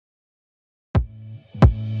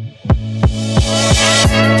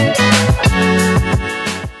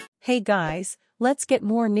Hey guys, let's get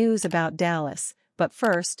more news about Dallas, but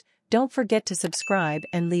first, don't forget to subscribe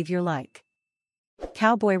and leave your like.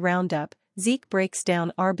 Cowboy Roundup, Zeke breaks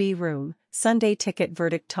down RB room, Sunday ticket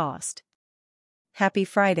verdict tossed. Happy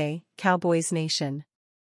Friday, Cowboys Nation.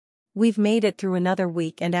 We've made it through another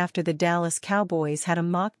week, and after the Dallas Cowboys had a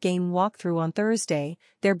mock game walkthrough on Thursday,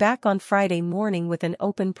 they're back on Friday morning with an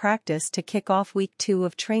open practice to kick off week 2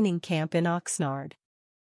 of training camp in Oxnard.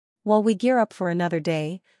 While we gear up for another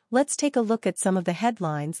day, let's take a look at some of the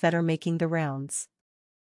headlines that are making the rounds.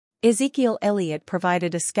 Ezekiel Elliott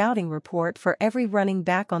provided a scouting report for every running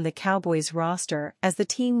back on the Cowboys roster as the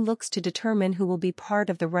team looks to determine who will be part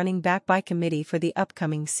of the running back by committee for the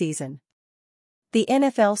upcoming season. The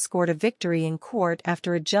NFL scored a victory in court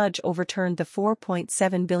after a judge overturned the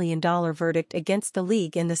 $4.7 billion verdict against the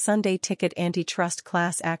league in the Sunday ticket antitrust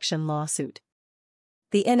class action lawsuit.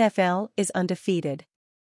 The NFL is undefeated.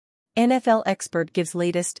 NFL expert gives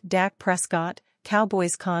latest Dak Prescott,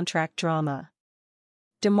 Cowboys contract drama.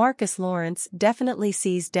 DeMarcus Lawrence definitely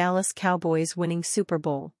sees Dallas Cowboys winning Super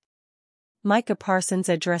Bowl. Micah Parsons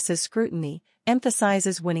addresses scrutiny,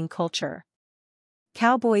 emphasizes winning culture.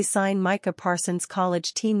 Cowboys sign Micah Parsons'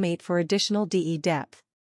 college teammate for additional DE depth.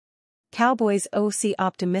 Cowboys OC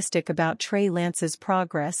optimistic about Trey Lance's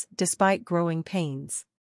progress despite growing pains.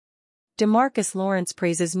 DeMarcus Lawrence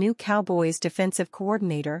praises new Cowboys defensive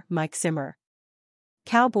coordinator Mike Zimmer.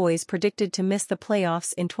 Cowboys predicted to miss the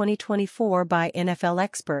playoffs in 2024 by NFL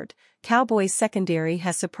expert. Cowboys secondary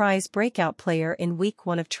has surprise breakout player in week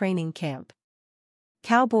 1 of training camp.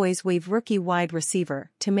 Cowboys waive rookie wide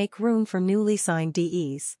receiver to make room for newly signed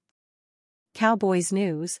DEs. Cowboys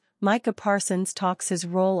news, Micah Parsons talks his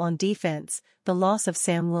role on defense, the loss of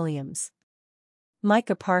Sam Williams.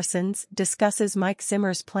 Micah Parsons discusses Mike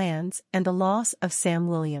Zimmer's plans and the loss of Sam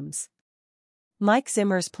Williams. Mike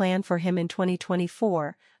Zimmer's plan for him in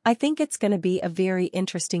 2024, I think it's going to be a very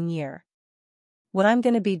interesting year. What I'm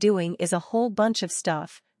going to be doing is a whole bunch of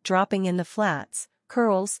stuff, dropping in the flats,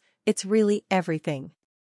 curls, it's really everything.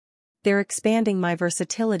 They're expanding my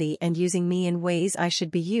versatility and using me in ways I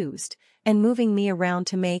should be used, and moving me around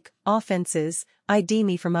to make offenses ID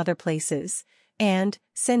me from other places, and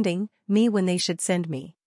sending me when they should send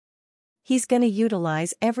me. He's gonna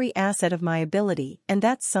utilize every asset of my ability, and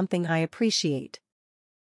that's something I appreciate.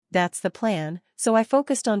 That's the plan, so I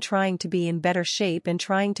focused on trying to be in better shape and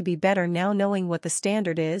trying to be better now, knowing what the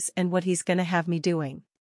standard is and what he's gonna have me doing.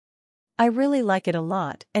 I really like it a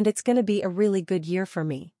lot, and it's gonna be a really good year for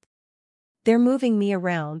me. They're moving me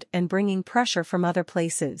around and bringing pressure from other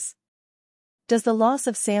places. Does the loss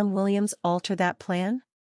of Sam Williams alter that plan?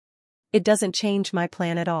 It doesn't change my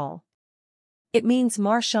plan at all. It means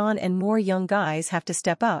Marshawn and more young guys have to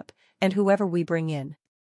step up, and whoever we bring in.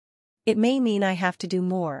 It may mean I have to do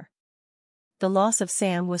more. The loss of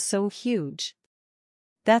Sam was so huge.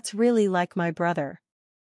 That's really like my brother.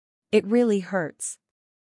 It really hurts.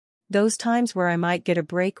 Those times where I might get a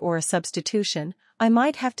break or a substitution, I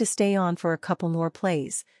might have to stay on for a couple more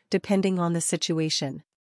plays, depending on the situation.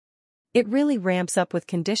 It really ramps up with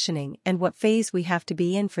conditioning and what phase we have to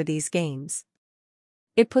be in for these games.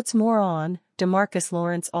 It puts more on, DeMarcus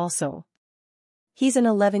Lawrence also. He's an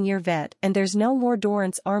 11-year vet and there's no more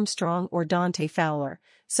Dorrance Armstrong or Dante Fowler,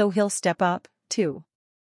 so he'll step up, too.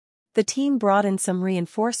 The team brought in some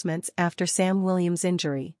reinforcements after Sam Williams'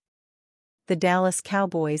 injury. The Dallas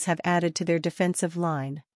Cowboys have added to their defensive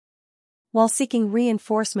line. While seeking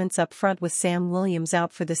reinforcements up front with Sam Williams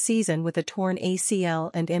out for the season with a torn ACL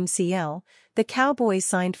and MCL, the Cowboys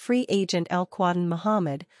signed free agent Al-Quadin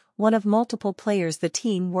Muhammad, one of multiple players the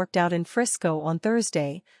team worked out in Frisco on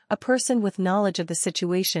Thursday, a person with knowledge of the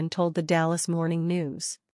situation told the Dallas Morning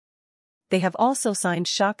News. They have also signed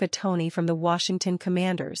Shaka Toney from the Washington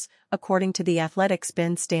Commanders, according to The Athletic's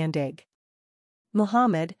Ben Standig.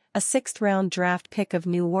 Muhammad, a 6th-round draft pick of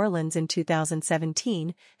New Orleans in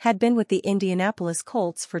 2017, had been with the Indianapolis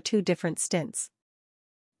Colts for 2 different stints.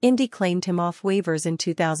 Indy claimed him off waivers in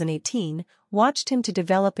 2018, watched him to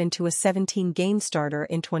develop into a 17-game starter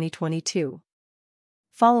in 2022.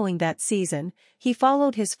 Following that season, he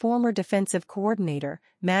followed his former defensive coordinator,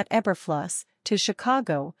 Matt Eberflus, to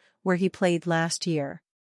Chicago, where he played last year.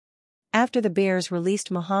 After the Bears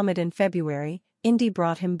released Muhammad in February, Indy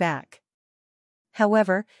brought him back.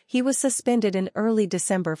 However, he was suspended in early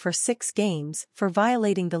December for 6 games for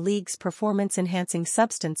violating the league's performance-enhancing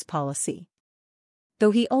substance policy.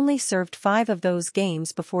 Though he only served 5 of those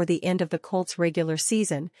games before the end of the Colts' regular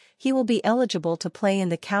season, he will be eligible to play in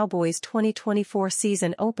the Cowboys' 2024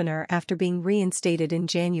 season opener after being reinstated in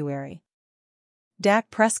January.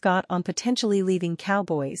 Dak Prescott on potentially leaving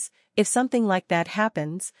Cowboys. If something like that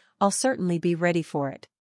happens, I'll certainly be ready for it.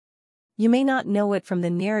 You may not know it from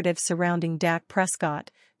the narrative surrounding Dak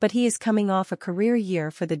Prescott, but he is coming off a career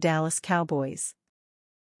year for the Dallas Cowboys.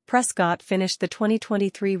 Prescott finished the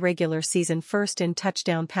 2023 regular season first in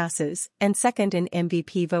touchdown passes and second in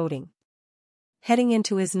MVP voting. Heading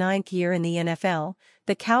into his 9th year in the NFL,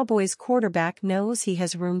 the Cowboys quarterback knows he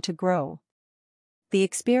has room to grow. The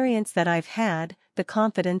experience that I've had, the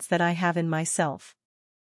confidence that I have in myself.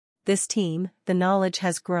 This team, the knowledge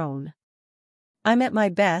has grown. I'm at my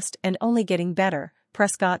best and only getting better,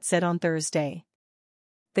 Prescott said on Thursday.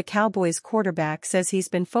 The Cowboys quarterback says he's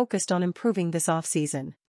been focused on improving this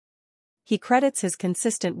offseason. He credits his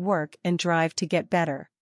consistent work and drive to get better.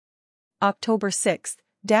 October 6,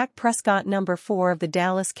 Dak Prescott, number 4 of the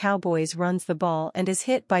Dallas Cowboys, runs the ball and is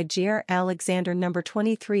hit by Jaire Alexander, number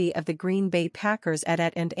 23 of the Green Bay Packers at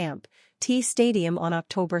AT&T Stadium on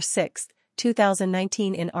October 6,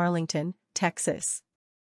 2019 in Arlington, Texas.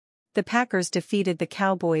 The Packers defeated the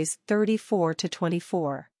Cowboys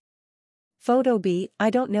 34-24. Photo B. I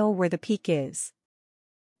don't know where the peak is.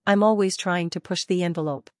 I'm always trying to push the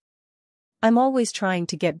envelope. I'm always trying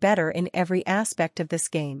to get better in every aspect of this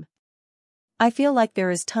game. I feel like there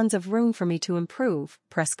is tons of room for me to improve,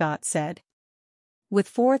 Prescott said. With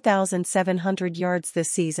 4,700 yards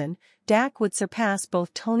this season, Dak would surpass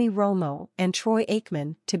both Tony Romo and Troy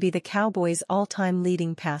Aikman to be the Cowboys' all-time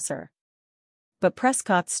leading passer. But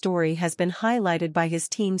Prescott's story has been highlighted by his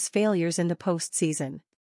team's failures in the postseason.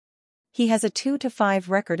 He has a 2-5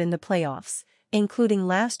 record in the playoffs, including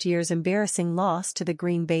last year's embarrassing loss to the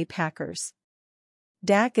Green Bay Packers.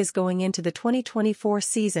 Dak is going into the 2024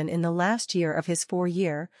 season in the last year of his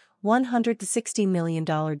 4-year, $160 million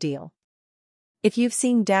deal. If you've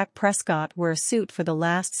seen Dak Prescott wear a suit for the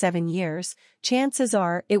last 7 years, chances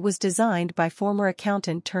are it was designed by former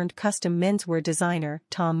accountant turned custom menswear designer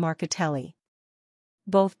Tom Marchitelli.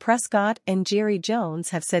 Both Prescott and Jerry Jones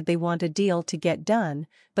have said they want a deal to get done,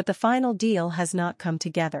 but the final deal has not come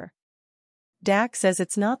together. Dak says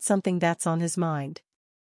it's not something that's on his mind.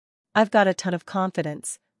 I've got a ton of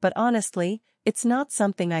confidence, but honestly, it's not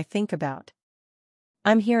something I think about.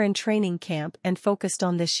 I'm here in training camp and focused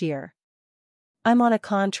on this year. I'm on a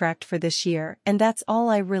contract for this year and that's all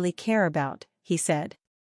I really care about, he said.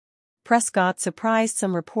 Prescott surprised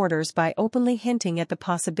some reporters by openly hinting at the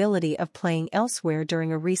possibility of playing elsewhere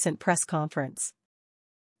during a recent press conference.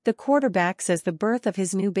 The quarterback says the birth of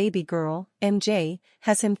his new baby girl, MJ,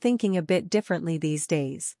 has him thinking a bit differently these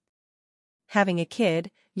days. Having a kid,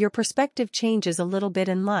 your perspective changes a little bit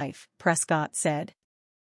in life, Prescott said.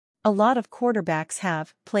 A lot of quarterbacks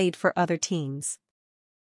have played for other teams.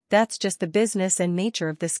 That's just the business and nature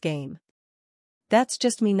of this game. That's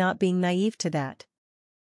just me not being naive to that.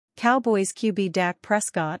 Cowboys QB Dak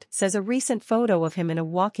Prescott says a recent photo of him in a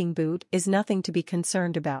walking boot is nothing to be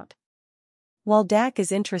concerned about. While Dak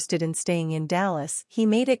is interested in staying in Dallas, he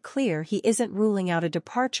made it clear he isn't ruling out a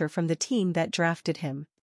departure from the team that drafted him.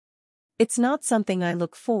 It's not something I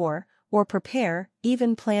look for, or prepare,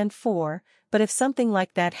 even plan for, but if something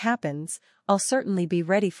like that happens, I'll certainly be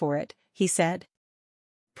ready for it, he said.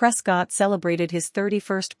 Prescott celebrated his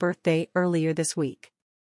 31st birthday earlier this week.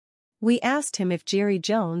 We asked him if Jerry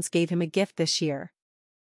Jones gave him a gift this year.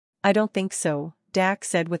 I don't think so, Dak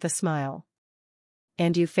said with a smile.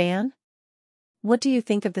 And you fan? What do you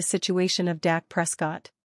think of the situation of Dak Prescott?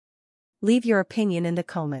 Leave your opinion in the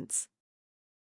comments.